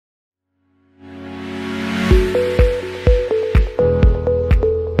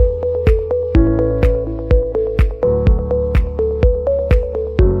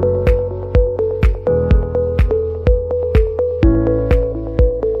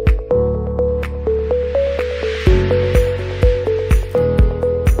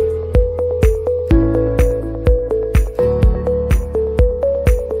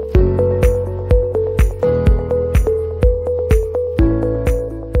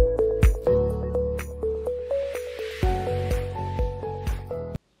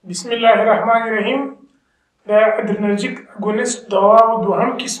بسم الله الرحمن الرحیم. دا ادرینرجیک اگونیست دواو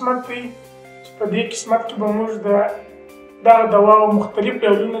دوهم قسمت دی چې په دې قسمت کې به موږ د دغه دواو مختلف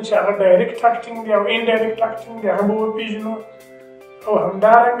ډولونه چې هغه ډایرکټ اکټینګ دی او انډایرکټ اکټینګ دی هغه به وپېژنو او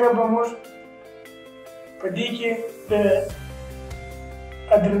همدارنګه به موږ په دې کې د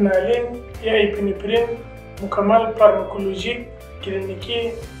ادرینالین یا اپینفرین مکمل فارماکولوژي کلینیکي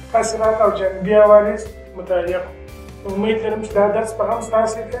تاثیرات او جانبي عوارض مطالعه کړو. امید لرم چې دا درس به هم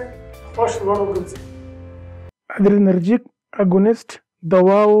ستاسې ته خوښ وړ وګرځي. ادرینرجیک اګونیسټ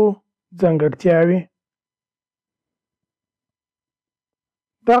دواو ځانګړتیاوې.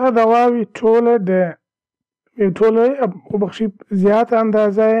 دغه دواوې ټوله وبخښئ زیاته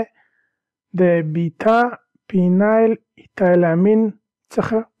اندازه د بیتا پینایل ایتایلامین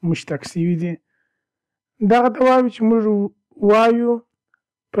څخه مشتق شوي دي. دغه دواوې چې موږ وایو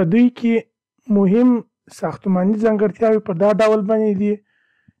په دوی کې مهم ساختماني ځانګړتیاوې په دا ډول باندې دي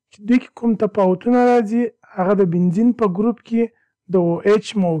چې دوی کې کوم تفاوتونه راځي هغه د بنزین په ګروپ کې د OH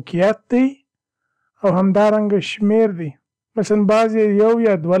موقعیت دی او همدارنګه شمیر دی. مثلا بعضې یو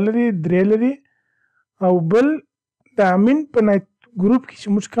یا دوه لري، درې لري، او بل د امین په ګروپ کې چې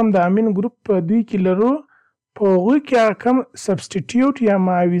موږ کوم د امین ګروپ په دوی کې لرو په هغوی کې هغه کم سبسټیټیوټ یا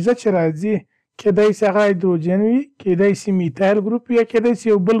معاوضه چې راځي کیدای شي هغه هایدروجن وي، کیدای شي میتایل ګروپ وي، یا کیدای شي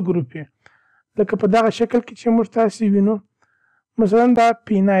یو بل ګروپ وي. لکه په دغه شکل کې چې موږ تاسې وینو مثلا دا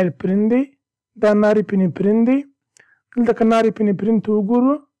پینایل پرین دی، دا ناریپینفرین دی. دلته که ناریپینفرین ته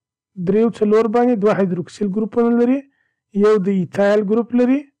وګورو 3 او 4 باندې 2 هایدروکسیل ګروپونه لري، یو د ایتایل ګروپ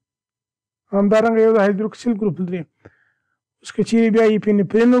لري، همدارنګه یو د هایدروکسیل ګروپ لري. اوس که چیرې بیا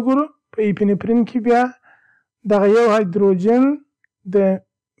اپینفرین وګورو، په اپینفرین کې بیا دغه یو هایدروجن د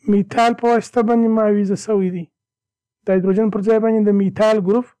میتایل په واسطه باندې معاوضه شوی دی، د هایدروجن پر ځای باندې د میتایل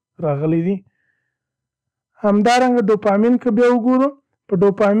ګروپ راغلی دی. همدارنګه ډوپامین که بیا وګورو، په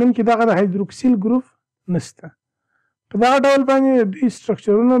ډوپامین کې دغه د هایدروکسیل ګروپ نشته. په دغه ډول باندې دوی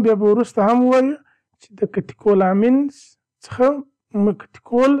سټرکچرونه بیا به وروسته هم ووایو چې د کټیکولامین څخه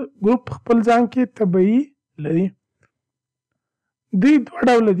کټیکول ګروپ خپل ځان کې طبیعي لري. دوی دوه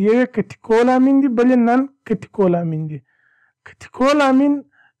ډوله دي، یو کټیکولامین دی، بل نن کټیکولامین دی. کټیکولامین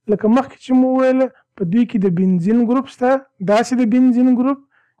لکه مخکې چې مو وویله په دوی کې د بنزین ګروپ شته، داسې د بنزین ګروپ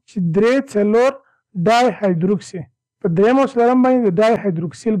چې 3 4 ډای هایدروکسي په 3 او 4 باندې د ډای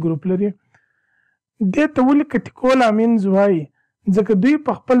هایدروکسیل ګروپ لري. دې ته ولې کټیکولامینز وایي؟ ځکه دوی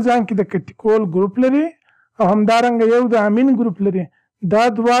په خپل ځان کې د کټیکول ګروپ لري او همدارنګه یو د امین ګروپ لري. دا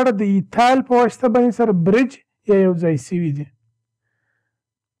دواړه د ایتایل په واسطه باندې سره برج یا یو ځای شوي دي.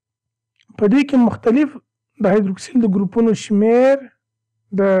 په دوی کې مختلف د هایدروکسیل د ګروپونو شمیر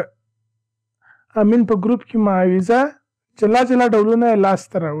د امین په ګروپ کې معاوضه جلا جلا ډولونه یې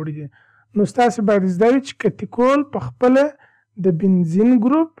لاسته راوړي دي. نو ستاسې باید زده وي چې کټیکول په خپله د بنزین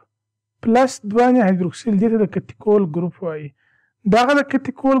ګروپ پلس 2 هایدروکسیل دې ته د کټیکول ګروپ وایي. دغه د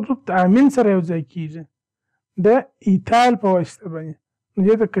کټیکول ګروپ د امین سره یو ځای کېږي د ایتایل په واسطه باندې، نو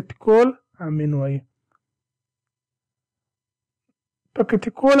دې ته کټیکول امین وایي. په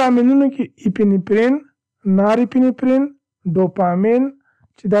کټیکول امینونو کې اپینفرین، ناریپینفرین، ډوپامین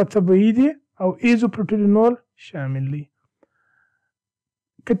چې دا طبیعي دي او ایزوپروټینول شامل دي.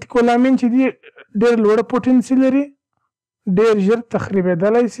 کټیکولامین چې دی ډېر لوړه پوټنسي لري، ډېر ژر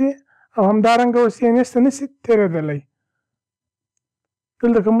تخریبېدلی شي او همدارنګه اوسینې ته نشي تېرېدلی.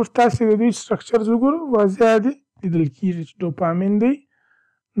 دلته که موږ تاسې د دوی سټرکچرز وګورو واضح دي لیدل کېږي چې ډوپامین دی،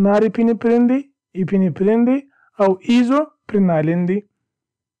 ناریپینفرین دی، اپینفرین دی او ایزوپرینالین دی.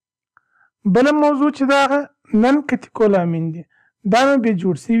 بله موضوع چې د هغه نن کټیکولامین دی، دا نو بیا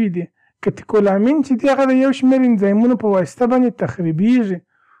جوړ شوي دي. کټیکولامین چې دی هغه د یو شمېر انزایمونو په واسطه باندې تخریبیږي،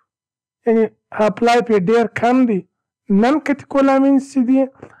 یعنې اپلای پې ډېر کم دی. نن کټیکولامینز چې دي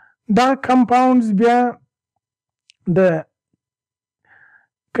دغه کمپاونډز بیا د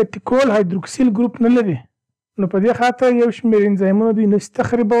کټیکول هایدروکسیل ګروپ نه لري، نو په دې خاطر یو شمېر انزایمونه دوی نشي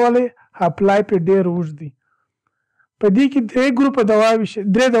تخریبولی، اپلای پې ډېر اوږد دی. په دې کې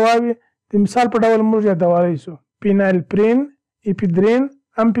 3 دواوې د مثال په ډول موږ یادولی شو: پینایلپرین، اپیدرین،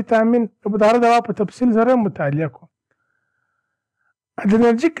 امفیتامین. په دا هره دوا په تفصیل سره مطالعه کړو.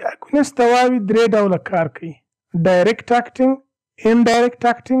 ادرینرجیک اګونست دواوې درې ډوله کار کوي: ډایرکټ اکټینګ، انډایرکټ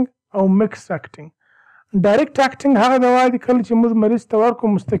اکټینګ او مکس اکټینګ. ډایرکټ اکټینګ هغه دوا دي کله چې موږ مریض ته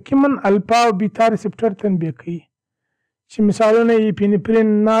ورکړو مستقیما الفا او بیتا ریسپټر تنبیه کوي، چې مثالونه یې اپینفرین،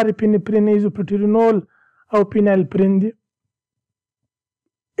 نارپینفرین، ایزوپروټیرینول او پینایلپرین دي.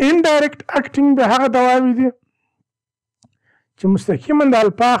 انډایرکټ اکټینګ د هغه دواوې دي چې مستقیما د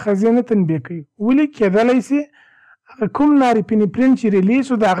الفا آخذې نه تنبیه کوي. ولې کېدلی سي هغه کوم نارپینفرین چې ریلیز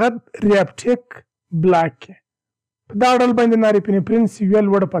و د هغه ریاپټیک بلاک کړي. په دغه ډول باندې نارپینفرین سیویل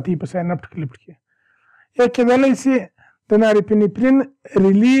لوړه پاتې په ساینپټیک لیفټ کې، یا کېدلی سي د نارپینفرین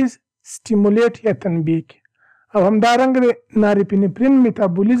ریلیز سټیمولیټ یا تنبیه کړي، او همدارنګه د نارپینفرین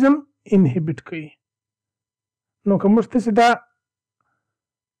میتابولیزم انهبیټ کوي. نو که موږ تاسې دا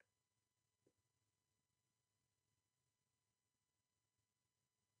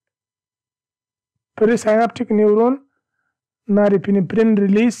پرې ساینپټیک نیورون نارپینفرین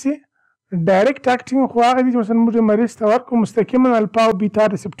ریلیز سي، ډایرکټ اکټینګ خو هغه دي چې مثلا موږ مریض ته ورکړو مستقیما الفا او بیتا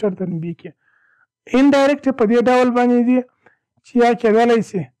ریسپټر تنبیه کړي. انډایرکټ په دې ډول باندې دي چې یا کېدلی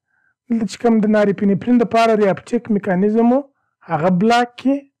سي دلته چې کوم د نارپینفرین دپاره ریاپټیک میکانیزم و هغه بلاک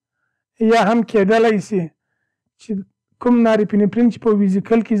کړي، یا هم کېدلی سي چې کوم نارپینفرین چې په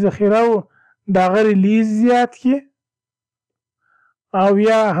ویزیکل کې ذخیره و د هغه ریلیز زیات کړي، او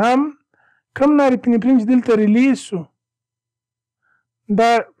یا هم کوم نارپینفرین چې دلته ریلیز شو دا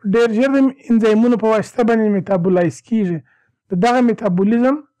ډېر ژر د انزایمونو په واسطه باندې میتابولایز کېږي، د دغه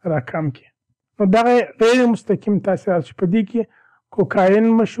میتابولیزم راکم کړي. نو دغه غیر مستقیم تاثیرات چې په دې کې کوکاین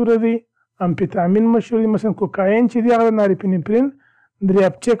مشهوره دی، امفیتامین مشهور دی. مثلا کوکاین چې دی هغه د نارپینفرین د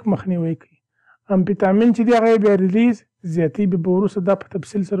ریاپټیک مخنیوی کوي، امفیتامین چې دی هغه بیا ریلیز زیاتوي. بیا به وروسته دا په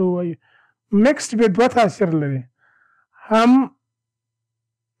تفصیل سره ووایو. مکسډ بیا دوه تاثیر لري، هم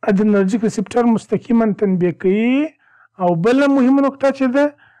ادرینرجیک ریسپټر مستقیما تنبیه کوي، او بله مهمه نقطه چې ده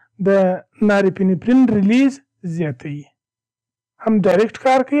د نارپینفرین ریلیز زیاتوي. هم ډایرکټ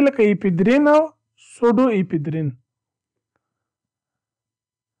کار کوي لکه ایپیدرین او سوډو ایپیدرین.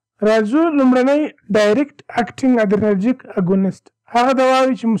 راځو لومړنی ډایرکټ اکټینګ ادرینرجیک اګونست، هغه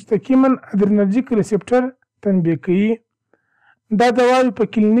دواوې چې مستقیما ادرینرجیک ریسپټر تنبیه کوي. دا دواوې په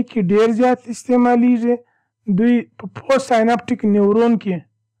کلینیک کې ډېر زیات استعمالیږي. دوی په پوست ساینپټیک نیورون کې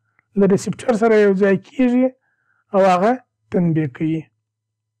له ریسپټر سره یو ځای کېږي او هغه تنبیه کوي.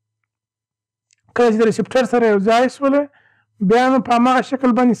 کله چې د ریسپټر سره یو ځای شوله بیا نو په هماغه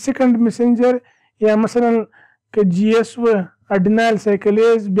شکل باندې سیکنډ مسنجر، یا مثلا که جی اس و اډینال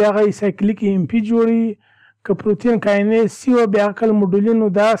سایکلیز بیا هغه سایکلیک امپی جوړي، که پروتین کاینیز سی و بیا کله موډولین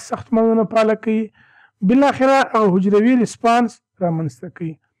دا ساختمانونه فعاله کوي، بالاخره هغه حجروي ریسپانس رامنځته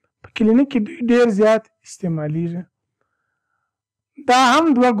کوي. په کلینیک کې دوی ډېر زیات استعمالیږي. دا هم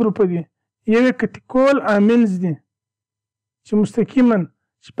دوه ګروپه دي، یو یې کټیکول امینز دي چې مستقیما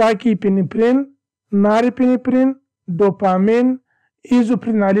شپږ کې اپینفرین، نارپینفرین، ډوپامین،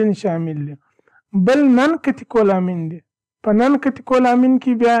 ایزوپرینالین شامل دي. بل نن کټیکولامین دي. په نن کټیکولامین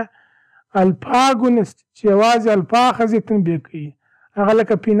کې بیا الفا اګونست چې یوازې الفا آخذې تنبیه کوي، هغه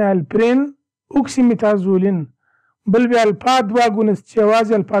لکه پینایلپرین، اوکسیمیتازولین. بل بیا الفا دوه اګونست چې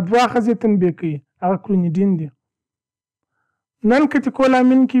یوازې الفا دوه آخذې تنبیه کوي، هغه کلونیډین دي. نن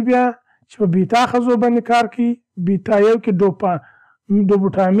کټیکولامین کې بیا چې په بیتا آخذو باندې کار کوي، بیتا یو کې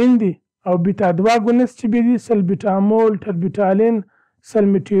ډوبوټامین دي، او بیتا دوه اګونست چې بیا دي سلبیټامول، ټربیټالین،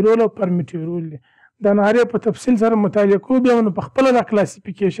 سلمیټیرول او پرمیټیرول دي. دا نارې په تفصیل سره مطالعه کوو بیا نو په خپله دا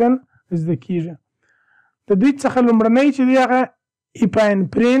کلاسیفیکیشن زده کېږي. د دوی څخه لومړنی چې دی هغه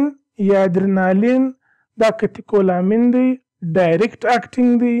ایپاینفرین یا ادرینالین، دا کټیکولامین دی، ډایرکټ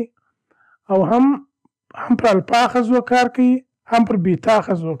اکټینګ دی، او هم پر الفا آخذو کار کوي، هم پر بیتا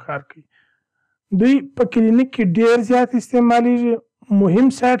آخذو کار کوي. دوی په کلینیک کې ډېر زیات استعمالیږي. مهم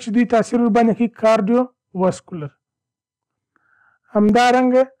سایټ چې دوی تاثیر ورباندې کوي کارډیو واسکولر.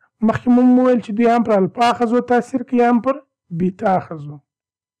 همدارنګه مخکې مو وویل چې دوی هم پر الفا آخذو تاثیر کوي، هم پر بیتا آخذو.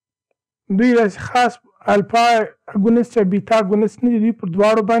 دوی داسې خاص الفا اګونست یا بیتا اګونست نه دي، دوی پر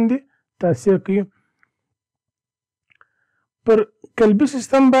دواړو باندې تاثیر کوي. پر قلبي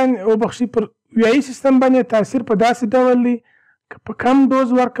سیستم باندې وبخښئ پر ویایي سیستم باندې تاثیر په داسې ډول دی که په کم ډوز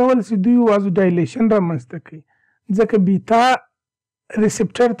ورکول سي دوی وازو ډایلیشن رامنځته کوي، ځکه بیتا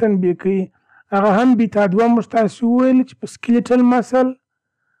ریسپټر تنبیه کوي. هغه هم بیتا دوه موږ تاسې وویل چې په سکلیټل مسل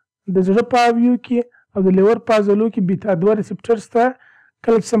د زړه په آویو کې او د لیور په عضلو کې بیتا دوه ریسپټر شته.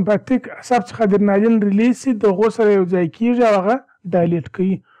 کله چې سمپاتیک اعصاب څخه ادرینالین ریلیز سي د هغو سره یو ځای کېږي او هغه ډایلیټ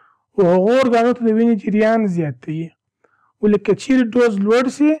کوي او هغو ارګانو ته د وینې جریان زیاتوي. ولې که چیرې ډوز لوړ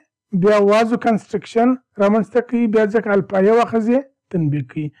سي بیا وازو کنسټرکشن رامنځته کوي، بیا ځکه الفا یو آخذې تنبیه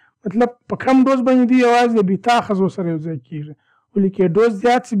کوي. مطلب په کم ډوز باندې دی یوازې د بیتا آخذو سره یو ځای کېږي، ولې کې ډوز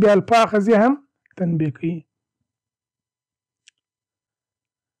زیات شي بیا الفا آخذې هم تنبیه کوي.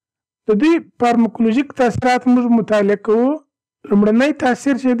 د دوی فارماکولوژیک تاثیرات موږ مطالعه کوو. لومړنی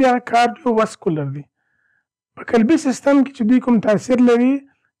تاثیر چې دی هغه کارډیو واسکولر دی. په قلبي سیستم کې چې دوی کوم تاثیر لري،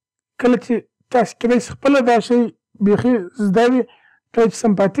 کله چې تاسو کېدای شي خپله دا شی بیخي زده وي، کله چې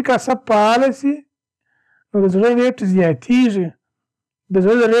سمپاتیک عصب فعاله شي نو د زړه ریټ زیاتېږي، د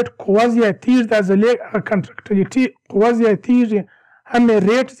زړه د ریټ قوه زیاتېږي، د عضلې هغه کنټرکټیلیټي قوه زیاتېږي، هم یې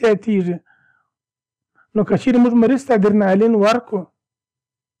ریټ زیاتېږي. نو که چېرې موږ مریض ته ادرنالین ورکړو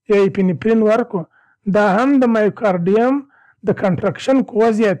یا اپینفرین ورکړو، دا هم د مایوکارډیم د کنټرکشن قوه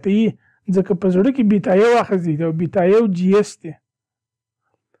زیاتوي، ځکه په زړه کې بیتا یو آخذې دی او بیتا یو جی اس دی،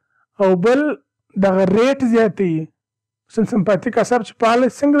 او بل دغه ریټ زیاتوي. سمپاتیک عصب چې فعال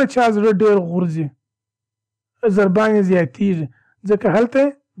څنګه د چا زړه ډېر غورځي، ضربان یې زیاتېږي، ځکه هلته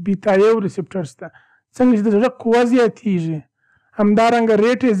بیتا یو ریسپټر شته. څنګه چې د زړه قوه زیاتېږي همدارنګه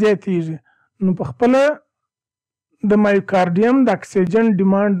ریټ یې زیاتېږي، نو په خپله د مایوکارډیم د اکسیجن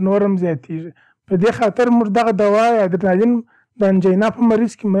ډیمانډ نور هم زیاتېږي. په دې خاطر موږ دغه دوا یا ادرنالین د انجینا په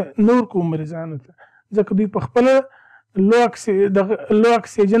مریض کې نه ورکوو مریضانو ته، ځکه دوی په خپله لو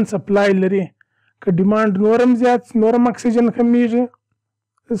اکسیجن سپلای لري. که ډیمانډ نور هم زیات شي، نور هم اکسیجن کمیږي،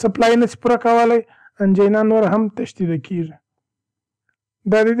 سپلای نه شي پوره کولی، انجینا نور هم تشدیده کېږي.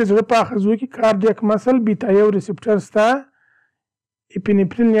 دا د زړه په آخذو کې کارډیک مسل بیتا یو ریسپټر شته،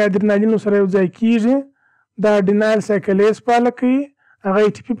 اپینفرین یا ادرنالین سره یو ځای کېږي، دا ډینایل سایکلیز فعاله کوي، هغه ای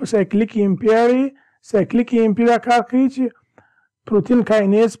ټي پي په سایکلیک ایمپي اړوي. سایکلیک ایمپي دا کار کوي چې پروتین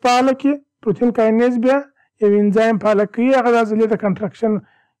کاینیز فعاله کړي. پروتین کاینیز بیا یو انزایم فعاله کوي، هغه د عضلې د کنټرکشن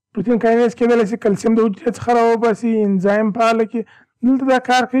پروتین کاینیز کېدلی شي کلسیم د حجرې څخه راوباسي، انزایم فعاله کړي. دلته دا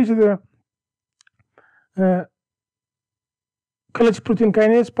کار کوي چې کله چې پروتین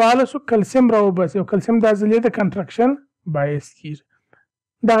کاینیز فعاله شو کلسیم راوباسي، او کلسیم د عضلې د کنټرکشن باعث کېږي.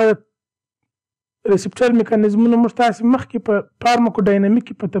 دغه ریسپټر میکانیزمونه موږ تاسې مخکې په فارماکوډاینامیک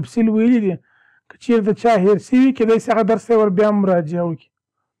کې په تفصیل ویلي دي. که چېرې د چا هیر شوي کېدای شي هغه درس ور بیا مراجعه وکړي.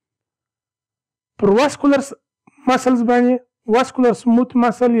 پر واسکولر مسلز باندې، واسکولر سموث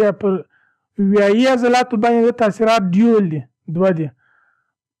مسل یا پر ویایي عضلاتو باندې د تاثیرات ډیول دي، دوه دي.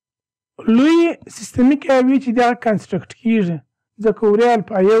 لوی سیستمیک ایوي چې دغه کنسټرکټ کېږي، ځکه وریا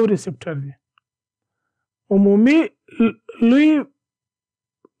الفا یو ریسپټر دی. عمومي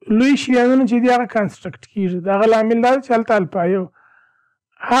لوی شریانونه چې دي هغه کنسټرکټ کېږي، د هغه لامل دا دی چې هلته الفا یو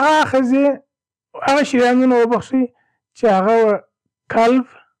هغه آخذې هغه شریانونه وبخښئ چې هغه قلب،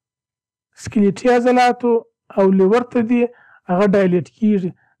 سکلیټي عضلاتو او لیور ته دي، هغه ډایلیټ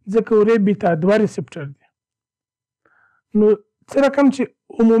کېږي، ځکه ورې بیتا دوه ریسپټر دی. نو څه رقم چې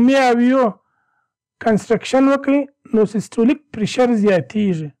عمومي اویو کنسټرکشن وکړي نو سیسټولیک پریشر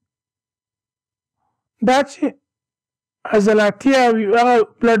زیاتېږي. دا چې عضلاتي اویو هغه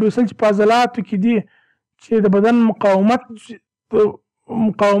بلډ ویسل چې په عضلاتو کې دي چې د بدن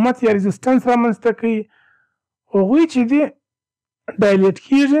مقاومت یا ریزسټنس رامنځته کوي، هغوی چې دي ډایلیټ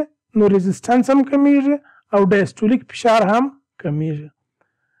کېږي، نو ریزسټنس هم کمیږي او ډایسټولیک فشار هم کمیږي.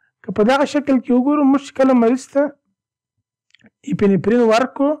 که په دغه شکل کې وګورو، موږ چې کله مریض ته اپینفرین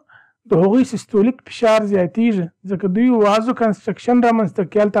ورکړو د هغوی سیسټولیک فشار زیاتېږي، ځکه دوی وازو کنسټرکشن رامنځته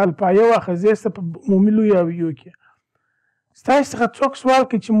کوي. هلته الفا یو آخذې شته په عمومي لویو اویو کې. ستاسې څخه څوک سوال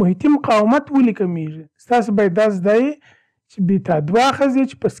کوي چې محیطي مقاومت ولې کمیږي، ستاسې باید دا زده یې چې بیتا دوه آخذې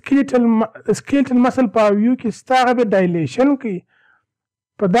چې په سکلیټل مسل په اویو کې شته هغه بیا ډایلیشن کوي.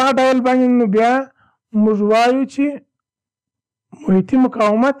 په دغه ډول باندې نو بیا موږ وایو چې محیطي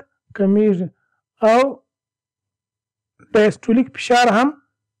مقاومت کمیږي او ډایسټولیک فشار هم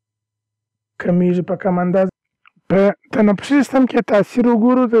کمیږي په کم اندازه. په تنفسي سیستم کې تاثیر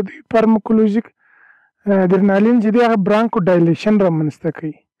وګورو، د دوی فارماکولوژیک ادرنالین چې دی هغه برانکو ډایلیشن رامنځته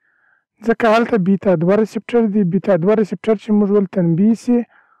کوي، ځکه هلته بیتا دوه ریسپټر دی. بیتا دوه ریسپټر چې موږ ول تنبیه سي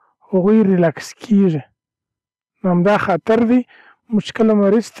هغوی ریلاکس کېږي. نو همدا خطر دی. موږ چې کله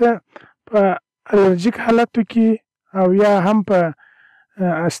مریض ته په الرجیک حالتو کې او یا هم په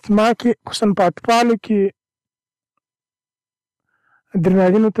استما کې، خصوصا په اطفالو کې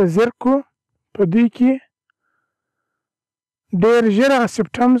ادرنالینو ته ځیر کړو، په دوی کې ډېر ژر هغه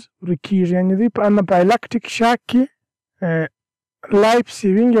سپټمز ورکېږي، یعنې دوی په انافایلاکټیک شاک کې لایف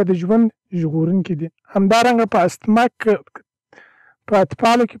سیوینګ یا د ژوند ژغورونکي دي. همدارنګه په استما په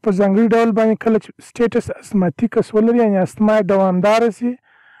اطفالو کې په ځانګړي ډول باندې کله چې سټیټس اسماتیکس ولري، یعنې استما یې دوامداره سي،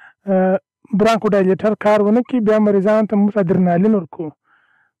 برانکو ډایلیټر کار ونه کړي، بیا مریضانو ته موږ ادرنالین ورکوو.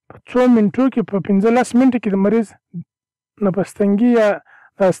 په څو منټو کې، په 15 منټو کې د مریض نفس تنګي یا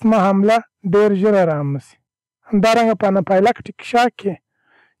د استما حمله ډېر ژر ارامه شي. همدارنګه په انافایلاکټیک شاک کې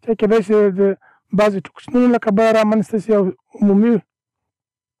چې کېدای شي د بعضې ټوکسینونه لکه بیه رامنځته شي او عمومي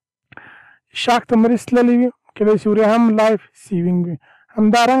شاک ته مریض تللی وي، کیدای شي ورې هم لایف سیوینګ وي.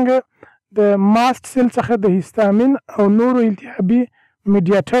 همدارنګه د ماست سیل څخه د هیستامین او نورو التهابي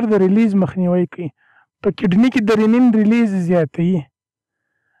میډیاټر د ریلیز مخنیوی کوي. په کډني کې د رینین ریلیز زیاتوي.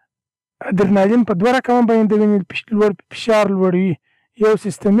 ادرنالین په دوه رقمه باندې د وینې فشار لوړوي. یو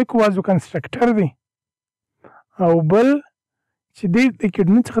سیستمیک وازو کنسټرکټر دی او بل چې دی د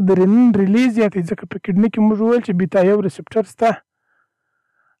کډني څخه د رینین ریلیز زیاتوي، ځکه په کډني کې موږ وویل چې بیتا یو ریسپټر شته.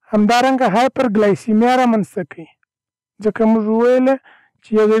 همدارنګه هایپرګلایسیمیا رامنځته کوي، ځکه موږ وویل چې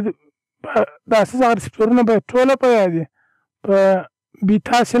یو د اساس هغه ریسپټرونه باید ټوله په یاد وي. په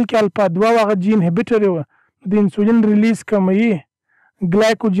بیتا سیل کې الفا 2 هغه جي انهبیټر و، د انسولین ریلیز کموي،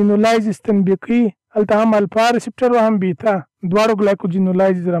 ګلایکوجینولایزز تنبیه کوي. هلته هم الفا ریسپټر او هم بیتا دواړو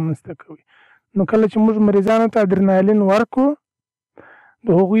ګلایکوجینولایزز رامنځته کوي. نو کله چې موږ مریضانو ته ادرنالین ورکو د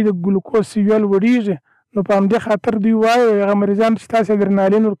هغوی د ګلوکوز سیویل لوړیږي، نو په همدې خاطر دوی وایي هغه مریضان چې تاسې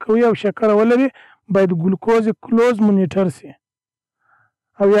ادرنالین ورکوي او شکر ولري باید ګلوکوز کلوز مونیټر سي،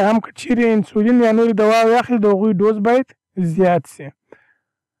 او یا هم که چیرې انسولین یا نورې دواوې اخلي د هغوی ډوز باید زیات سي.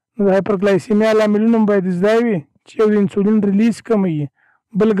 نو د هایپرګلایسیمیا لاملونه باید زده وي چې یو د انسولین ریلیز کموي،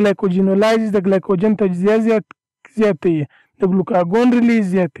 بل ګلایکوجینولایزز د ګلایکوجن تجزیه زیاتوي، د ګلوکاګون ریلیز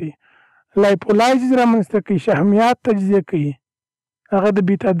زیاتوي، لایپولایزز رامنځته کوي، شحمیات تجزیه کوي، هغه د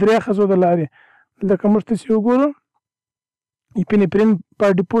بیتا 3 خزو د لارې. لکه موږ تاسې وګورو اپینفرین په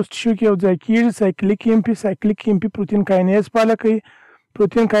اډیپوس ټیشو کې یو ځای کېږي، سایکلیک ایمپي پروتین کاینیز فعاله کوي.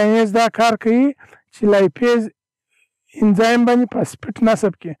 پروتین کاینیز دا کار کوي چې لایپیز انزایم باندې فاسفیټ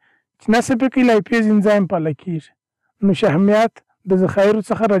نصب کړي، چې نصب یې کوي لایپیز انزایم فعاله کېږي، نو شحمیات د ذخایرو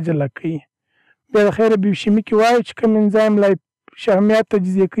څخه راجلا کوي. بیا د خیره بیوشیمي کې وایي چې کوم انزایم شحمیات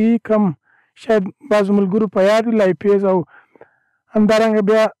تجزیه کوي، کم شاید بعضو ملګرو په یاد وي لایپیز. او همدارنګه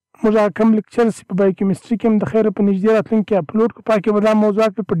بیا موږ هغه کم لیکچرز په بایوکیمسټري کې هم د خیره په نږدې راتلونکي کې اپلوډ کړو، پاکې به دا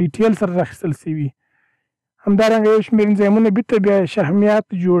موضوعات په ډیټیل سره راخیستل شوي. همدارنګه یو شمېر انزایمونه بیرته بیا شحمیات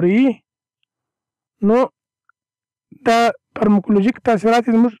جوړوي. نو دا فارماکولوژیک تاثیرات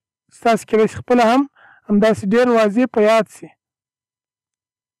یې زموږ ستاسې کیدای شي خپله هم همداسې ډېر واضح په یاد سي،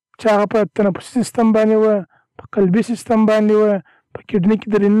 چې هغه په تنفسي سیستم باندې وه، په قلبي سیستم باندې وه، په کډني کې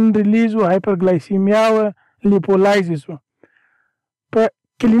د رینین ریلیز و، هایپرګلایسیمیا وه، لیپولایزز وه. په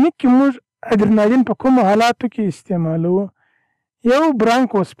کلینیک کې موږ ادرنالین په کومو حالاتو کې استعمالوو؟ یو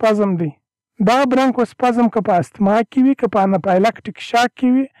برانکوسپازم دی. دا برانکوسپازم که په استما کې وي، که په انافایلاکټیک شاک کې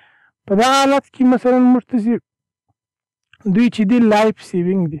وي، په دغه حالت کې مثلا موږ ته دوی چې دی لایف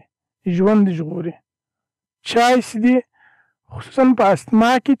سیوینګ دی، ژوند ژغوري. چایس دی خصوصا په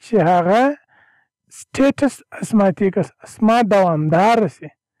استما کې چې هغه سټیټس اسماتیکس اسما دوامداره سي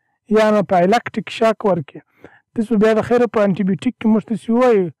یا انافایلاکټیک شاک ورکړي. تاسو بیا د خیره په انټیبیوټیک کې موږ تاسې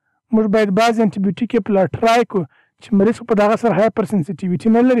ووایو موږ باید بعضې انټیبیوټیک یې پلا ټرای کړو چې مریض په دغه سره هایپر سنسیټیویټي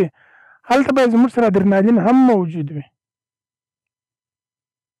نه لري، هلته باید زموږ سره ادرنالین هم موجود وي.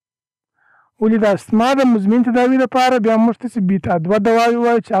 ولې د استما د مزمن تداوي لپاره بیا موږ تاسې بیتا 2 دواوې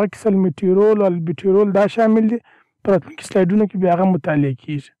وایو چې هغه کې سلمیټیرول او البیټیرول دا شامل دي. په راتلونکي سلایډونو کې بیا هغه مطالعه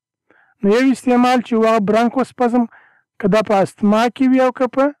کېږي. نو یو استعمال چې هغه برانکوسپازم که دا په استما کې وي او که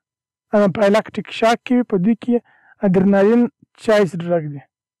په انافایلاکټیک شاک کې وي، په دوی کې ادرنالین چایس ډرګ دی.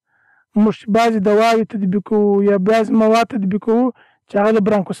 موږ بعضې دواوې تطبیق کوو یا بعضې مواد تطبیق کوو چې هغه د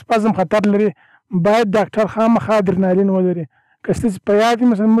برانکوسپازم خطر لري، باید ډاکټر خامخا ادرنالین ولري. که ستاسې په یاد وي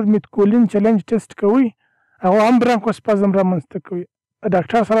مثلا موږ میتکولین چلنج ټیسټ کوي، هغه هم برانکوسپازم رامنځته کوي.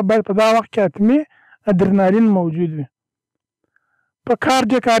 ډاکټر سره باید په دغه وخت کې حتمي ادرنالین موجود وي. په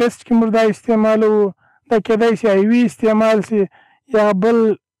کارډیک ارست کې موږ دا استعمالوو، دا کیدای شي آی وي استعمال سي یا بل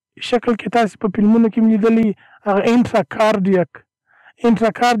شکل کې تاسې په فلمونو کې هم لیدلی هغه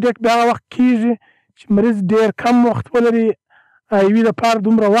انټراکارډیک د هغه وخت کېږي چې مریض ډېر کم وخت ولري، آی وي لپاره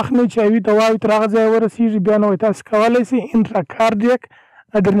دومره وخت نه چې آی وي دواوې تر هغه ځایه ورسېږي، بیا نو تاسې کولی سئ انټراکارډیک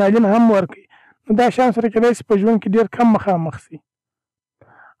ادرنالین هم ورکوي. نو دا شیان سره کیدای شي په ژوند کې ډېر کم مخامخ سي.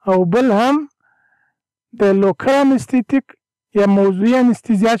 او بل هم د لوکل انستیتیک یا موضوعي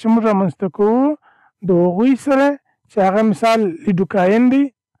انستیزیا چې موږ رامنځته کوو د هغوی سره چې هغه مثال لیډوکاین دی،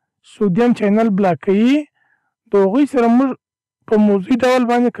 سودیم چینل بلاکوي، د هغوی سره موږ په موضوعي ډول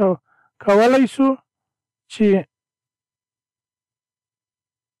باندې کولی شو چې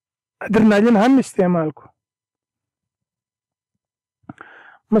ادرنالین هم استعمال کړو.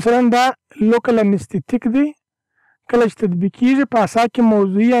 مثلا دا لوکل انستیتیک دی، کله چې تطبیق کېږي په اسا کې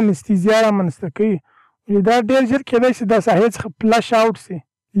موضوعي انستیزیا رامنځته کوي. دا ډېر ژر کیدای شي د ساحې څخه فلش آوټ سي،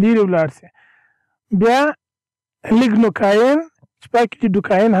 لیرې ولاړ سي. بیا لیګنوکاین چې په کې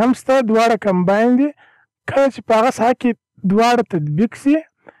لیډوکاین هم شته، دواړه کمباین دي. کله چې په هغه ساحه کې دواړه تطبیق سي،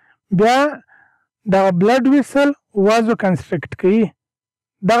 بیا دغه بلډ ویسل وازو کنسټرکټ کوي.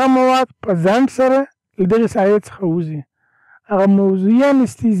 دغه مواد په ځنډ سره له دغې ساحې څخه وځي. هغه موضوعي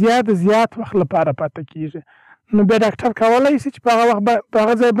انستیزیا د زیات وخت لپاره پاتې کېږي. نو بیا ډاکټر کولی شي چې په هغه وخت په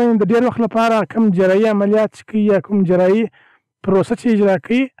هغه ځای باندې د ډېر وخت لپاره کوم جراحي عملیات چې کوي یا کوم جراحي پروسه چې اجرا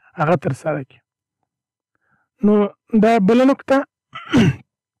کوي هغه ترسره کړي. نو دا بله نکته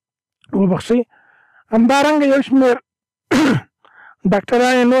وبخښئ. همدارنګه یو شمېر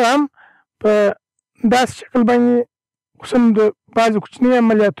ډاکټران یې نور هم په داسې شکل باندې خصوصا د بعضې کوچني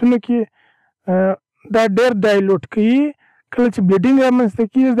عملیاتونو کې دا ډېر ډایلوټ کوي. کله چې بلیډینګ رامنځته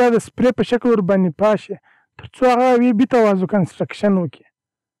کېږي دا د سپرې په شکل ورباندې پاشي تر څو هغه وي بیته وازو کنسټرکشن وکړي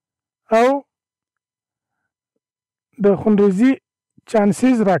او د خونریزي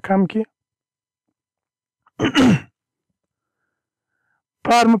چانسز راکم کړي.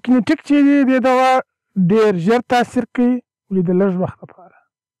 فارموکینیټیک چې دی دې دوا ډېر ژر تاثیر کوي ولې د لږ وخت لپاره.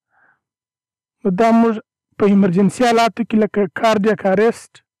 نو دا موږ په ایمرجنسي حالاتو کې لکه کارډیاک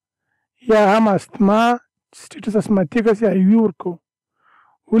اریسټ یا هم استما سټیټس اسماتیکس یا ایوي ورکوو.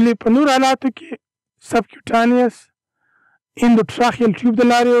 ولې په نور حالاتو کې سبکیوټانیس اندوټراخیل ټیوب د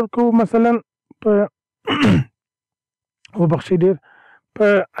لارې ورکوو. مثلا په وبخښئ ډېر په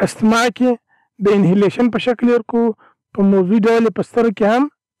استما کې د انهیلیشن په شکل ورکوو. په موضوعي ډول په سترګو کې هم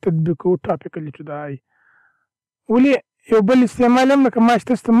تطبیق کوو ټاپیکلي ټو د آی. ولې یو بل استعمال هم لکه ما چې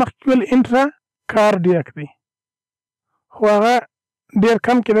تاسو ته مخکې ویل انټرا کارډیاک دی خو هغه ډېر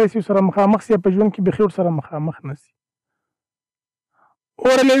کم کېدای شي ورسره مخامخ شي یا په ژوند کې بیخي ورسره مخامخ نه شي.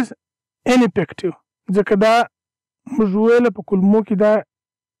 اورل از انفیکټیو ځکه دا موږ وویله په کولمو کې دا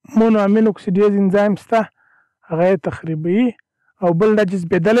مونو امین اکسیډیز انزایم شته هغه یې تخریبوي او بل دا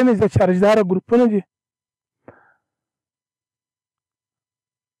جذبېدلی نه دي دا چارجداره ګروپونه دي.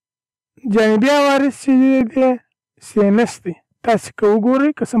 جانبي عوارض چې دی سینس دی. تاسې که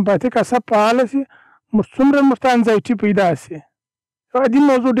وګورئ که سمپاتیک اعصاب فعاله شي څومره ورته انزایټي پیدا شي عادي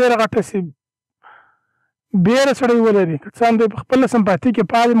موضوع ډېره غټه شي بیره سړی ولري که څه هم دی په خپله سمپاتیک یې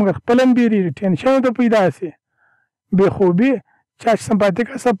فعال مګر خپله هم بیرېږي ټینشن ورته پیدا شي بېخوبي چا چې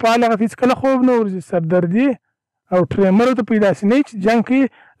سمپاتیک اعصاب فعال هغه ته هېڅکله خوب نه ورځي سردردي او ټریمر ورته پیدا شي نه چې جنګ کوي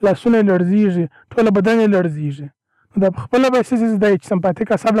لاسونه یې لړزېږي ټوله بدن یې لړزېږي. نو دا په خپله به څه څیز دی چې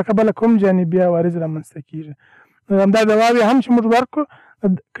سمپاتیک اعصاب له کبله کوم جانبي عوارض رامنځته کېږي. نو همدا دواوې هم چې موږ ورکړو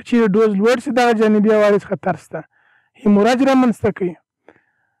که چېرې ډوز لوړ شي دغه جانبي عوارض خطر شته. هیموراج رامنځته کوي.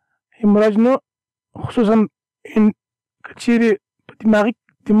 هیموراج نو خصوصا که چېرې په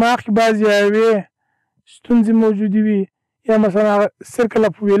دماغ کې بعضې یاوې ستونزې موجودې وي یا مثلا هغه سرکل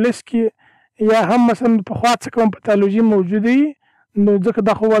اف ویلس کې یا هم مثلا پخوا څه کوم پتالوژي موجوده وي نو ځکه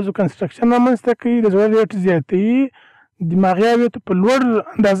دا خو وازو کنسټرکشن رامنځته کوي د زړه ریټ زیاتوي دماغي یاوې ته په لوړ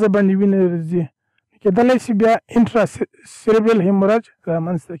اندازه باندې وینه ځي کېدلی شي بیا انټرا سیریبرل هیموراج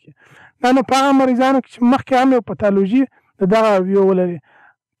رامنځته کړي. دا نو په هغه مریضانو کې چې مخکې هم یو پتالوژي د دغه یو ولري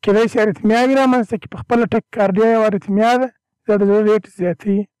کېدای شي اریتمیاوې رامنځته کړي. په خپله ټکیکارډیا یو اریتمیا ده دا د زړه ریټ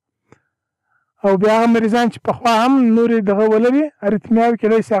زیاتوي او بیا هغه مریضان چې پخوا هم نورې دغه ولري اریتمیاوې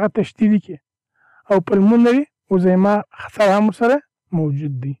کېدای شي هغه تشدیدي کړي او پلمونري اوزیما خطر هم ورسره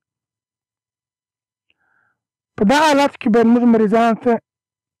موجود دی. په دغه حالاتو کې باید موږ مریضانو ته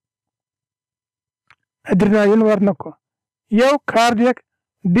ادرینالین ورنکړو. یو کارډیک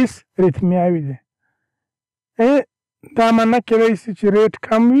ډیس ریتمیاوې دي دا معنا کېدای شي چې ریټ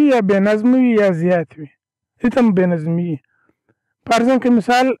کم وي یا بې نظمه وي یا زیات وي ریتم بې نظمي وي. فرضاً که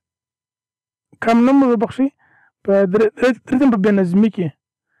مثال کم نه موږ وبخښئ په ریتم په بې نظمي کې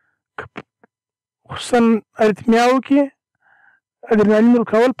خصوصا اریتمیاو کې ادرینالین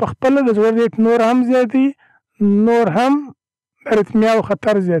ورکول په خپله د زړه ریټ نور هم زیاتوي نور هم اریتمیاو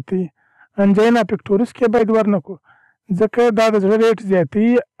خطر زیاتوي. انجینا پیکټورس کې باید ورنکړو ځکه دا د زړه ریټ زیاتوي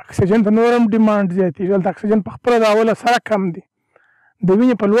اکسیجن ته نور هم ډیمانډ زیاتېږي دلته اکسیجن په خپله د اوله سره کم دی. د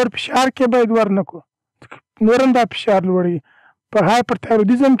وینې په لوړ فشار کې باید ورنکړو نور هم دا فشار لوړوي. په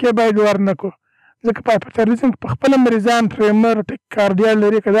هایپرتایرویډیزم کې باید ورنکړو ځکه په هایپرتایرویډیزم کې په خپله مریضان ټریمر ټکیکارډیا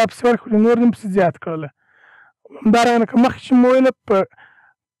لري که دا پسې ورکړي نور هم پسې زیات کړله. همدارنګه لکه مخکې چې مو ویله په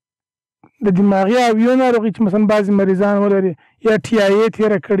د دماغي آویو ناروغي چې مثلا بعضې مریضان ولري یا ټي آی اې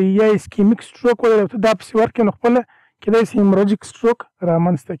تېره کړي یا اسکیمیک سټروک ولري او ته دا پسې ورکړې نو خپله کېدای شي هیموراجیک سټروک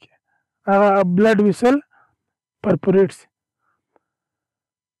رامنځته کړي هغه بلډ ویسل پرپوریټ شي.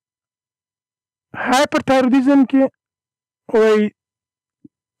 هایپرتایرویډیزم کې وایي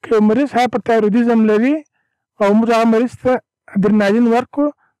که مریض هایپرتایرویډیزم لري او موږ هغه مریض ته ادرینالین ورکړو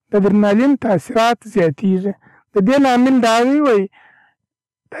د ادرینالین تاثیرات زیاتېږي. د دې لامل دا وایي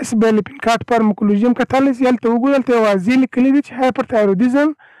تاسې بیا لپینکاټ فارماکولوژي هم کتلی شئ هلته وګورئ هلته یې واضح لیکلي دي چې هایپرتایرویډیزم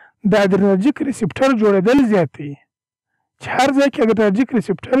د ادرینرجیک ریسپټر جوړېدل زیاتوي چې هر ځای کې ادرنرجیک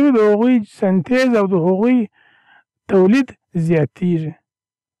ریسپټر وي د هغوی سنتیز او د هغوی تولید زیاتېږي.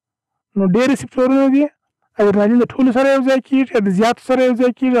 نو ډېر ریسپټورونه دي ادرنالین د ټولو سره یو ځای کېږي یا د زیاتو سره یو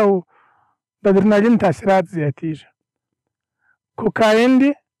ځای کېږي او د ادرنالین تاثیرات زیاتېږي. کوکاین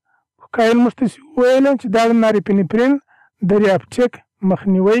دی. کوکاین موږ تاسې وویلم چې دا د ناریپینفرین د ریاپټیک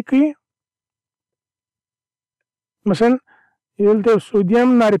مخنیوی کوي. مثلا دلته یو سودیم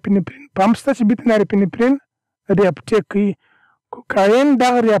ناریپینفرین پمپ شته چې بیت ناریپینفرین ریاپټیک کوي. کوکاین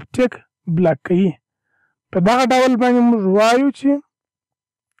دغه ریاپټیک بلاک کوي. په دغه ډول باندې موږ وایو چې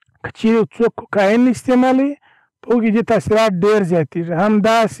که چیرې څوک کوکاین استعمالوي په هغو کې دې تاثیرات ډېر زیاتېږي. هم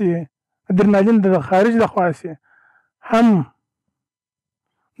داسې ادرنالین د خارج د خوا سي هم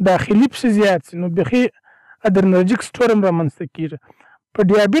داخلي پسې زیات سي نو بیخي ادرنرجیک سټور هم رامنځته کېږي. په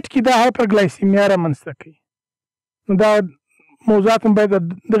ډیابیټ کې دا هایپرګلایسیمیا رامنځته کوي. نو دا موضوعات هم باید د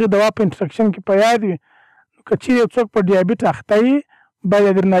دغې دوا په انټرکشن کې په یاد وي. که چیرې یو څوک په ډیابیټ اخته وي باید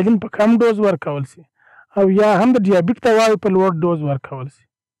ادرنالین په کم ډوز ورکول سي او یا هم د ډیابیټ دواوې په لوړ ډوز ورکول سي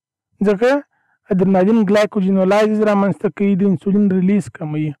ځکه ادرنالین ګلایکوجینولایزز رامنځته کوي د انسولین ریلیز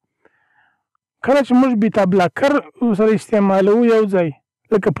کموي. کله چې موږ بیتا بلاکر سره استعمالوو یو ځای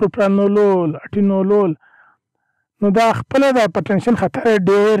لکه پروپرانولول اټینولول نو دا خپله د هایپرټنشن خطر یې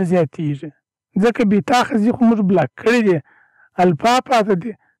ډېر زیاتېږي ځکه بیتا خزي خو موږ بلاک کړي دي الفا پاته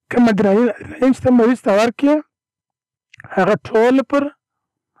دي. کوم ادرنالین چې ته مریض ته ورکړې هغه ټول پر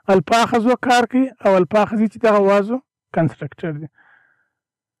الفا خزو کار کوي او الفا خزي چې دغه وازو کنسټرکټر دي.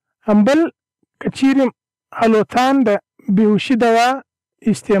 همبل که چیرې هلوتان د بېهوشي دوا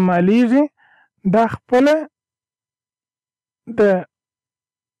استعمالیږي دا خپله د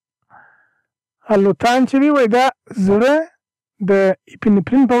هلوتان چې دی وایي دا زړه د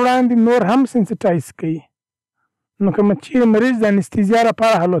اپینفرین په وړاندې نور هم سنسټایز کوي. نو که چیرې مریض د انستیزیا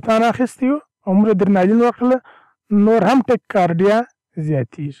لپاره هلوتان اخیستی و او موږ ادرنالین ورکړله نور هم ټیکاکارډیا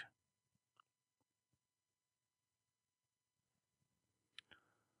زیاتېږي.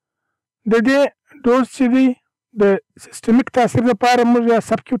 د دې ډوز چې دی د سیسټمیک تاثیر لپاره موږ یا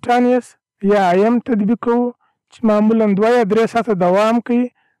سبکیوټانیس یا ایم تطبیق کوو چې معمولا 2 یا 3 ساعته دوام کوي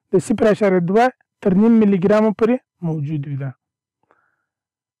د 0.2 تر نیم ملي ګرامو پورې موجود وي. ده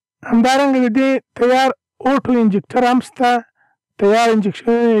همدارنګه د دې تیار اوټو انجکټر هم شته. تیار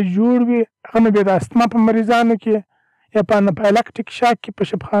انجکشنونه جوړ وي هغه نو بیا د استما په مریضانو کې یا په انافایلاکټیک شاک کې په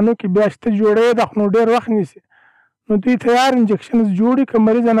شبخانو کې بیا شته جوړوي دا خو نو ډېر وخت نیسي نو دوی تیار انجکشنز جوړي که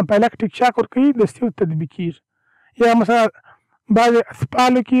مریض انافایلاکټیک شاک ورکوي دستي ورته تطبیق کېږي. یا مثلا بعضې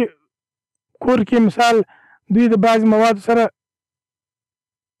اسپالو کې کور کې مثال دوی د بعضې موادو سره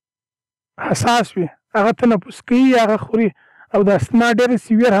حساس وي هغه تنفس کوي یا هغه خوري او د استما ډېره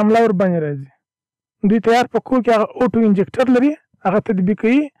سیویر حمله ورباندې راځي دوی تیار په کور کې هغه اوټو انجکټر لري هغه تطبیق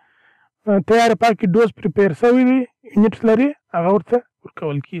کوي تیار پاکې ډوز پریپیر شوی دی یونټ لري هغه ورته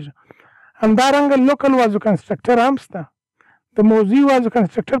ورکول کېږي. همدارنګه لوکل وازو کنسټرکټر هم شته. د موضوعي وازو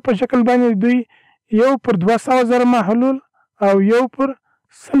کنسټرکټر په شکل باندې دوی یو پر 200,000 محلول او یو پر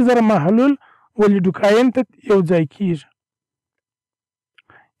 100,000 محلول ولیډوکاین ته یو ځای کېږي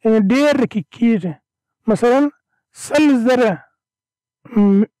یعنې ډېر رقیق کېږي. مثلا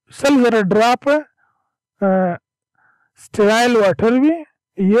 100,000 ډراپه سټرایل واټر وي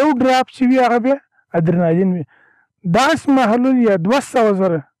یو ډراپ چې وي هغه بیا ادرنالین وي. داسې محلول یا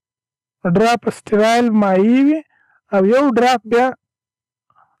 200,000 ډراپ سټرایل مایع وي او یو ډراپ بیا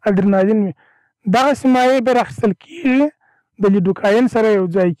ادرنالین وي. دغسې مایع بیا راخیستل کېږي د لیډوکاین سره یو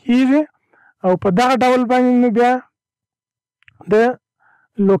ځای کېږي او په دغه ډول باندې نو بیا د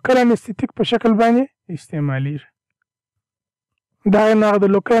لوکل انستیتیک په شکل باندې استعمالیږي. دغه نو هغه د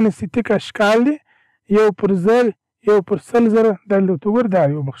لوکل انستیتیک اشکال دي یو پر 1,000 یو پر 100,000 دلته وګور دا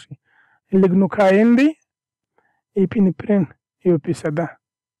یو بخښي لیګنوکاین دی اپینفرین یو فیصده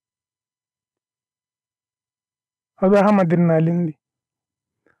او دا هم ادرنالین دی.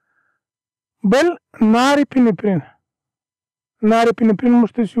 بل ناریپینفرین موږ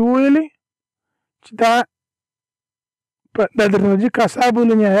تاسې وویلې چې دا د ادرنرجیک اعصابو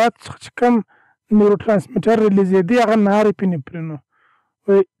له نهایاتو څخه چې کوم نیورو ټرانسمیټر ریلیزېدي هغه ناریپینفرین و.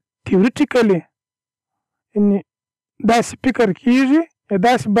 تیوریټیکلي یعنې داسې فکر کېږي یا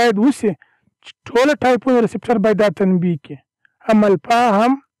داسې باید وشي چې ټوله ټایپونه ریسپټر باید دا تنبیه کړي هم الفا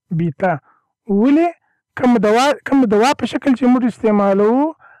هم بیتا. ولې کوم دوا په شکل چې موږ استعمالوو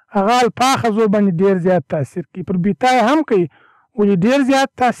هغه الفا خزو باندې ډېر زیات تاثیر کوي پر بیتا یې هم کوي ولې ډېر زیات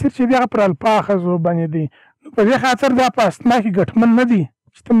تاثیر چې دی هغه پر الفا خزو باندې دی. نو په دې خاطر دا په استما کې ګټمن نه دی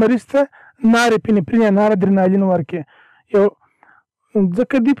چې ته مریض ته ناریپینفرین یا نارادرنالین ورکړې یو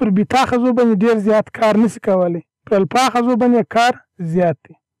ځکه دی پر بیتا خزو باندې ډېر زیات کار نشي کولی پر الفا خزو باندې کار زیات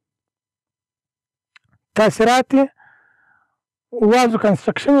دی. تاثیرات یې وازو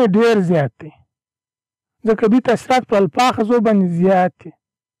کنسټرکشن یې ډېر زیات دی ځکه دوی تاثیرات په الفا آخذو باندې زیات دي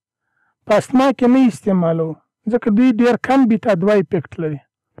په استما کې نه استعمالوو ځکه دوی ډېر کم بیتا 2 افیکټ لري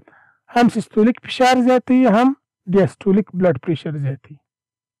هم سیستولیک فشار زیاتوي هم ډیاسټولیک بلډ پریشر زیاتوي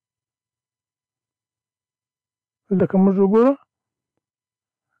لکه موږ وګورو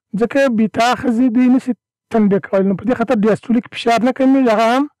ځکه بیتا آخذې دوی نشي تنبیه کولی نو په دې خاطر ډیاسټولیک فشار نه کمیږي هغه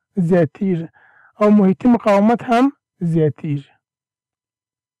هم زیاتیږي او محیطي مقاومت هم زیاتیږي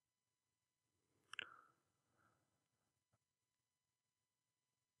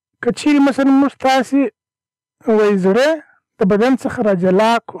که چیرې مثلا موږ تاسې وایي زړه د بدن څخه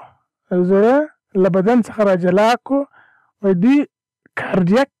راجلا کړو زړه له بدن څخه راجلا کړو وایي دوی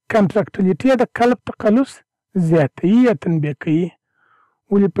کارډیک کنټرکټیلیټي د قلب تقلص زیاتوي یا تنبیه کوي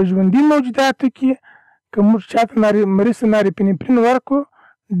ولې په ژوندي موجوداتو کې که موږ چاته مریض ته ناریپینفرین ورکړو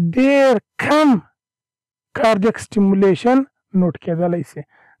ډېر کم کارډیک سټیمولیشن نوټ کېدلی شي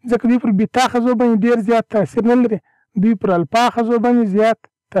ځکه دوی پر بیتا آخذو باندې ډېر زیات تاثیر نه لري دوی پر الفا آخذو باندې زیات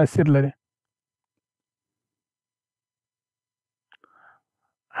تاثیر لري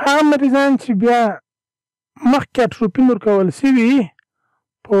هغه مریضان چې بیا مخکې اټروپین ورکول شوي وي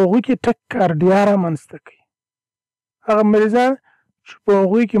په هغوی کې ټک کارډیا رامنځته کوي هغه مریضان چې په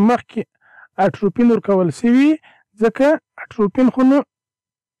هغوی کې مخکې اټروپین ورکول شوي ځکه اټروپین خو نو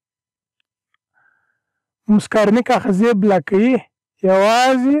مسکارنیک آخذې بلاکوي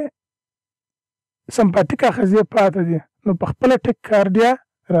یوازې سمپاتیک آخذې پاتې دي نو په خپله ټک کارډیا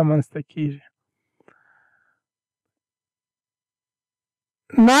رامنځته کېږي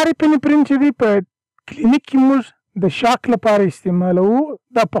ناریپینفرین چې دی په کلینیک کې موږ د شاک لپاره استعمالوو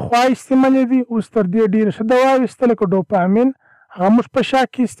دا پخوا استعمالېدي اوس تر دې ډېره ښه دوا ویسته لکه ډوپامین هغه موږ په شاک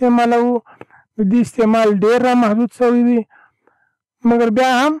کې استعمالوو د دې استعمال ډېر رامحدود شوی دی مګر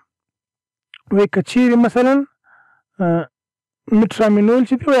بیا هم وایي که چیرې مثلا میټرامینول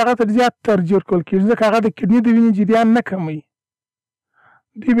چې دی وایي هغه ته زیات ترجیح ورکول کېږي ځکه هغه د کډني د وینې جریان نه کموي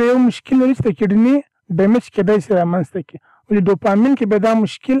دوی به یو مشکل لري چې د کډني ډیمیج کېدی شي رامنځته کړي ولې ډوپامین کې به دا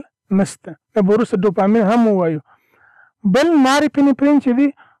مشکل نشته دا به وروسته ډوپامین هم ووایو بل ناریپینفرین چې دی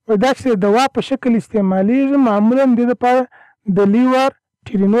دا چې د دوا په شکل استعمالیږي معمولا د دې لپاره د لیوار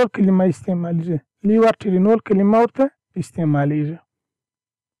ټرینول کلمه استعمالیږي لیوار ټرینول کلمه ورته استعمالیږي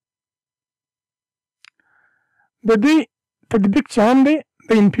د دوی تطبیق چې هم دی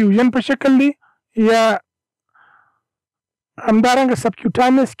د انفیوژن په شکل دی یا همدارنګه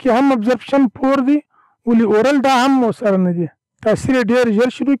سبکیوټانس کې هم ابزرپشن پور دی ولې اورل دا هم مؤثر نه دی تاثیر ډېر ژر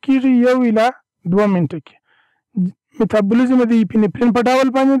شروع کېږي 1 الی 2 منټه کې میتابولیزم د ایپینفرین په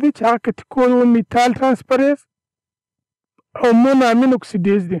ډول باندې دی چې هغه کتیکول میتال ترانسفریز او مونو امین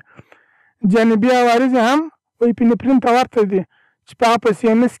اکسیډیز دی جانبي عوارض هم ایپینفرین ته ورته دي چې په هغه په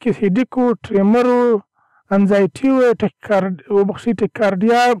سینس کې هیډیک و ټریمر و انزایټي و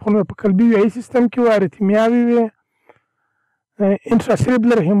ټیکارډیا په قلبي ویایي سیستم کې و اریتمیاوې وې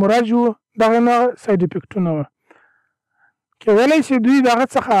انټراسیریبلر هیموراج و دغه نه ساید افیکټونه وه کېدلی شي دوی د هغه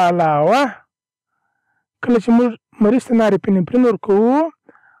څخه علاوه کله چې موږ مریض ته ناریپینفرین ورکوو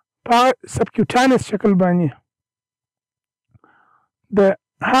په سبکیوټانس شکل باندې د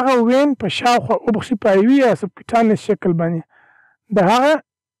هغه وین په شاوخوا وبخښي پایوي یا سبکیوټانس شکل باندې د هغه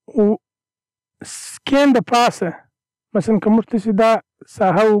سکین د پاسه مثلا که موږ تاسې دا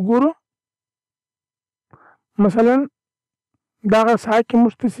ساحه وګورو مثلا دغه ساحه کې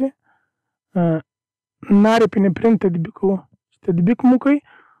موږ تاسې ناریپینفرین تطبیقوو تطبیق مو کوي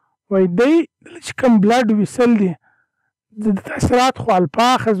وایي دی چې کوم بلډ ویسل دی د تاثیرات خو الفا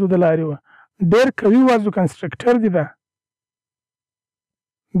آخذو د لارې وه ډېر قوي وازو کنسټرکټر دی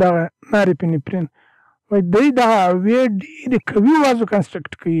دغه ناریپینفرین وایي دی دغه اوې ډېرې قوي وازو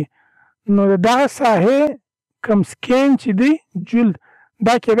کنسټرکټ کوي نو د دغه ساحې کوم سکین چې دی جلد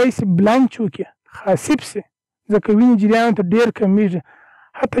دا کېدی شي بلانچ وکړي خاصب شي ځکه وینې جریان ته ډېر کمیږي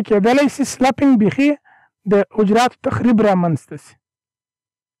حتی کېدلی شي سلپینګ بیخي د حجراتو تخریب رامنځته شي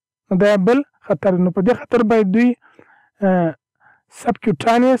نو دا بل خطر نو په دې خطر باید دوی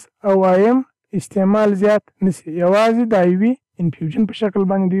سبکیوټانس او وایم استعمال زیات نشي یوازې د آیوي انفیوژن په شکل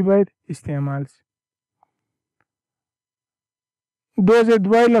باندې دوی باید استعمال شي دوز یې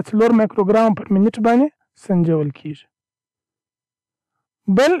 2 الی 4 مایکروګرام پر منټ باندې سنجول کېږي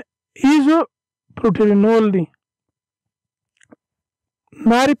بل ایزو پروټرینول دی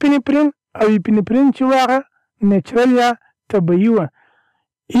ناریپینفرین او ایپینفرین چې وه هغه نیچرل یا طبیعي وه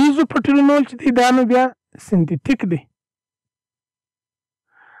ایزو پروټرینول چې دی دا نو بیا سنتیتیک دی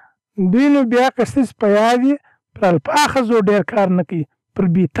دوی نو بیا که ستاسې په یاد وي پر الفا آخذو ډېر کار نه کوي پر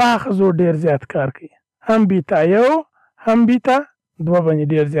بیتا آخذو ډېر زیات کار کوي هم بیتا 1 هم بیتا 2 باندې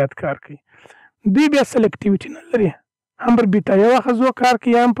ډېر زیات کار کوي دوی بیا سلیکټیویټي نه لري هم پر بیتا 1 آخذو کار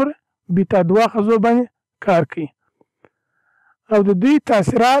کوي هم پر بیتا 2 آخذو باندې کار کوي او د دوی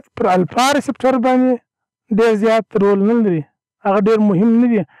تاثیرات پر الفا ریسپټر باندې ډېر زیات رول نه لري هغه ډېر مهم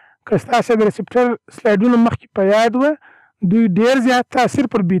نه دي که ستاسو د ریسپټر سلایډونه مخکې په یاد وه دوی ډېر زیات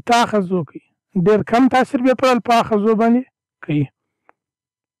تاثیر پر بیتا آخذو کوي ډېر کم تاثیر بیا پر الفا آخذو باندې کوي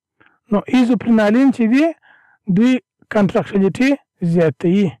نو ایزوپرینالین چې دي دوی کنټراکټیلیټي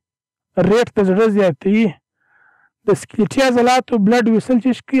زیاتوي ریټ د زړه زیاتوي د سکلیټي عضلاتو بلډ ویسل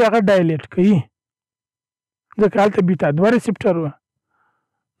چې کوي هغه ډایلیټ کوي ځکه هلته بیتا 2 ریسپټر وه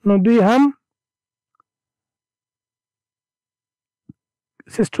نو دوی هم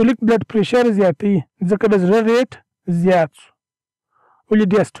سیسټولیک بلډ پریشر زیاتوي ځکه د زړه ریټ زیات شو ولې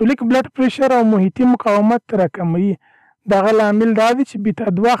ډیاسټولیک بلډ پریشر او محیطي مقاومت راکموي د هغه لامل دا دی چې بیتا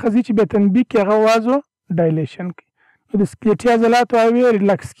 2 آخذې چې بیا تنبیه کوي هغه وازو ډایلیشن کوي نو د سکلیټي عضلاتو هغې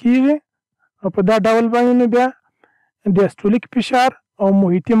ریلاکس کېږي او په دا ډول باندې نو بیا ډیاسټولیک فشار او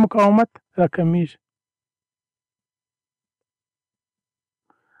محیطي مقاومت راکمیږي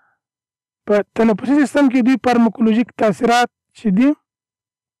په تنفسي سیستم کې دوی فارماکولوژیک تاثیرات چې دي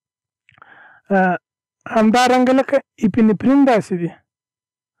همدارنګه لکه اپینفرین داسې دي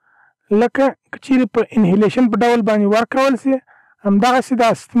لکه که چیرې په انهیلیشن په ډول باندې ورکول سي همدغسې د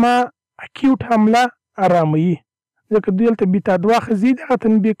استما اکیوټ حمله اراموي ځکه دوی هلته بیتا 2 آخذې دي هغه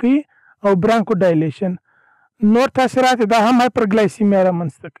تنبیه کوي او برانکو ډایلیشن نور تاثیرات دا هم هایپرګلایسیمیا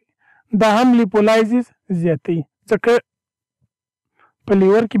رامنځته کوي دا هم لیپولایزز زیاتوي ځکه په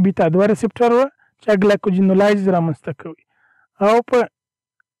لیور کې بیتا 2 ریسپټر وه چې ګلایکوجینولایز رامنځته کوي او په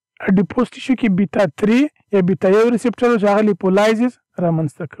اډیپوس ټیشو کې بیتا 3 یا بیتا 1 ریسپټر چې هغه لیپولایزز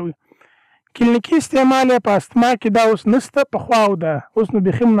رامنځته کوي کلینیکي استعمال یې په استما کې دا اوس نشته پخوا او ده اوس نو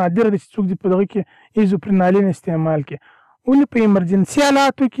بیخي نادره ده چې څوک دې په دغه کې ایزوپرینالین استعمال کړي ولې په ایمرجنسي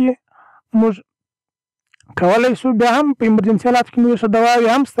حالاتو کې موږ کولی شو بیا هم په ایمرجنسي حالاتو کې موږ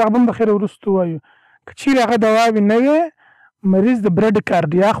دواوې هم ستا به هم د خیره وروستو وایو که چیرې هغه دواوې نه وې مریض د برډ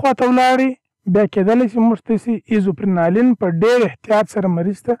کارډیا خواته ولاړې بیا کېدلی شي موږ ته ایزوپرینالین په ډېر احتیاط سره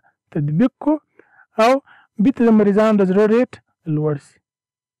مریض ته تطبیق کړو او بیرته د مریضانو د زړه ریټ لوړ شي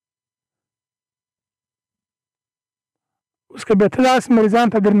اوس که بیا ته دغسې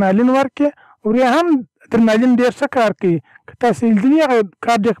مریضانو ته ادرنالین ورکړې او هم ادرنالین ډېر ښه کار کوي که تاسې لیدلي هغه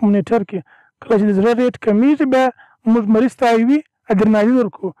کارډیک مونیټر کې کله چې د زړه ریټ کمیږي بیا موږ مریض ته آیوي ادرنالین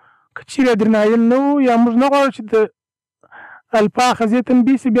ورکړو که چیرې ادرنالین نه و یا موږ نه غواړو چې د الفا آخذې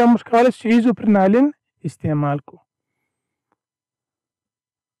تنبیه سي بیا موږ کولی شو چې ایزوپرینالین استعمال کړو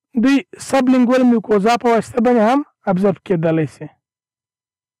دوی سبلینګول میوکوزا په واسطه باندې هم ابزرب کېدلی سي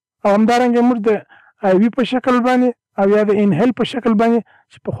او همدارنګه موږ د آیوي په شکل باندې او یا د انهیل په شکل باندې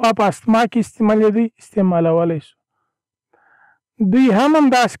چې پخوا په استما کې استعمالېدی استعمالولی شو دوی هم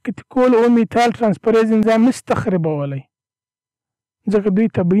همداسې کتیکول او میتال ترانسفریز انزایم نشي تخریبولی ځکه دوی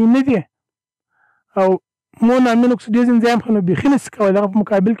طبیعي نه دي او مونامین اکسیډیز انزایم خو نو بیخي نشي کولی دغه په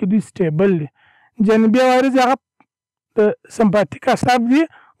مقابل کې دوی سټیبل دي جانبي عوارض هغه د سمپاتیک اعصاب دي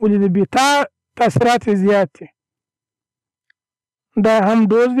ولې د بیتا تاثیرات یې زیات دي دا هم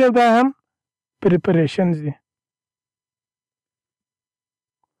ډوز دی او دا هم پریپریشنز دي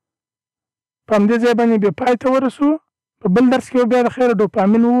په همدې ځای باندې بیا پای ته ورسو په بل درس کې بیا د خیره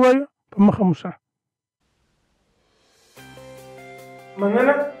ډوپامین ووایو په مخه مو شه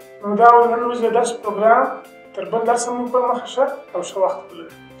مننه نو دا و نن ورځې د درس پروګرام تر بل درسه مو په مخه شه او ښه وخت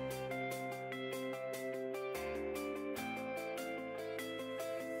ولرئ